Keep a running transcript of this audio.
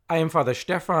I am Father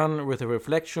Stefan with a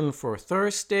reflection for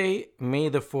Thursday, May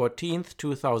the 14th,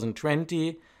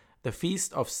 2020, the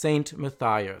Feast of Saint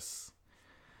Matthias.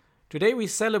 Today we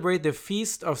celebrate the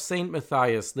Feast of Saint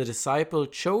Matthias, the disciple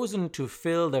chosen to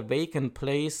fill the vacant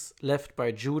place left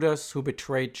by Judas who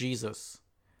betrayed Jesus.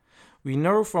 We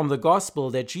know from the Gospel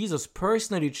that Jesus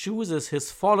personally chooses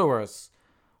his followers,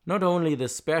 not only the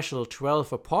special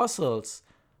 12 apostles,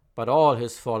 but all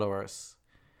his followers.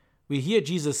 We hear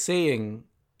Jesus saying,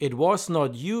 "It was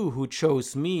not you who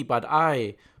chose me, but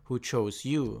I who chose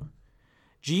you."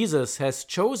 Jesus has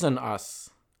chosen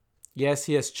us. Yes,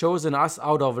 he has chosen us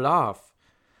out of love.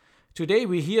 Today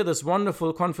we hear this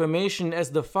wonderful confirmation,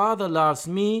 "As the Father loves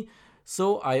me,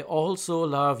 so I also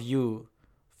love you,"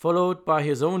 followed by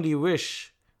his only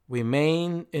wish,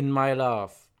 "Remain in my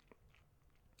love."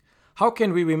 How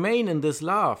can we remain in this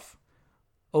love?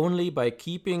 Only by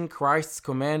keeping Christ's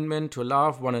commandment to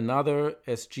love one another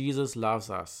as Jesus loves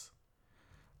us.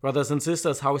 Brothers and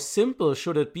sisters, how simple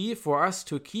should it be for us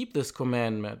to keep this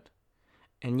commandment?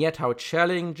 And yet how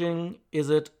challenging is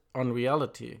it on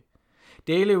reality?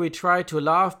 Daily we try to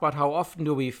love, but how often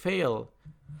do we fail?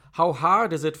 How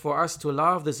hard is it for us to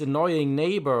love this annoying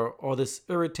neighbor or this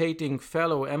irritating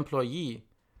fellow employee?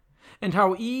 And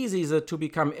how easy is it to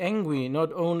become angry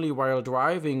not only while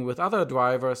driving with other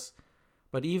drivers,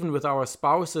 but even with our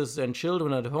spouses and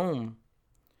children at home?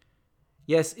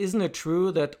 Yes, isn't it true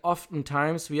that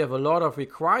oftentimes we have a lot of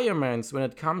requirements when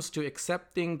it comes to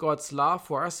accepting God's love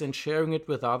for us and sharing it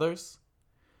with others?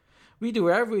 We do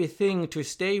everything to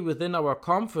stay within our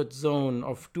comfort zone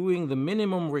of doing the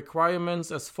minimum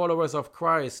requirements as followers of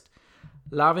Christ,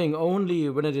 loving only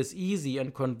when it is easy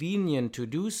and convenient to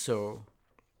do so.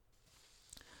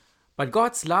 But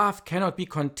God's love cannot be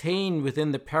contained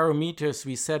within the parameters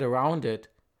we set around it.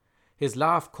 His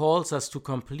love calls us to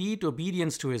complete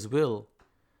obedience to his will.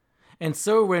 And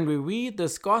so when we read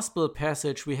this gospel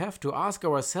passage, we have to ask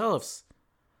ourselves,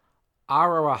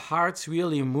 are our hearts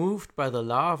really moved by the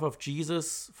love of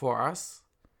Jesus for us?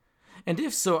 And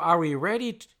if so, are we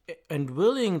ready and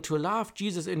willing to love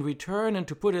Jesus in return and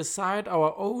to put aside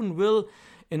our own will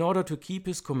in order to keep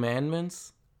his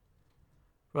commandments?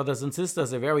 Brothers and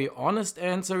sisters, a very honest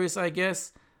answer is, I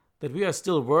guess, that we are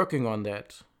still working on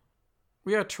that.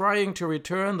 We are trying to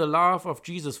return the love of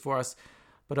Jesus for us,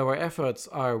 but our efforts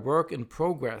are a work in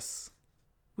progress.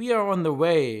 We are on the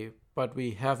way, but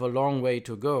we have a long way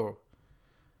to go.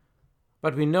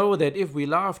 But we know that if we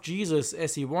love Jesus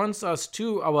as he wants us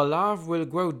to, our love will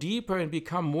grow deeper and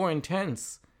become more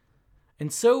intense.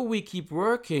 And so we keep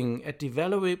working at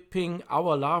developing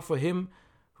our love for him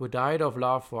who died of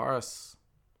love for us.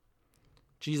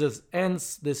 Jesus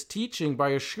ends this teaching by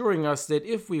assuring us that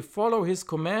if we follow his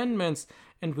commandments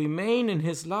and remain in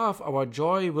his love, our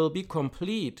joy will be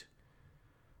complete.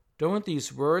 Don't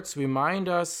these words remind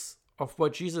us of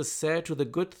what Jesus said to the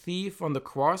good thief on the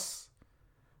cross?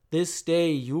 "This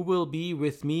day you will be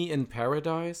with me in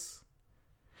paradise."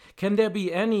 Can there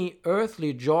be any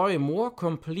earthly joy more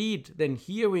complete than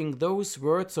hearing those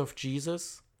words of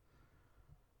Jesus?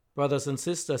 Brothers and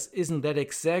sisters, isn't that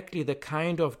exactly the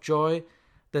kind of joy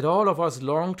that all of us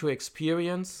long to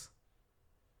experience?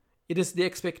 It is the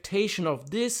expectation of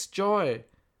this joy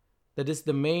that is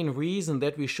the main reason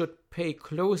that we should pay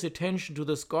close attention to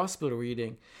this gospel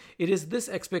reading. It is this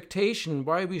expectation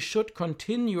why we should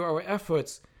continue our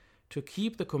efforts to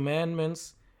keep the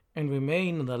commandments and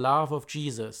remain in the love of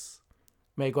Jesus.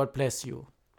 May God bless you.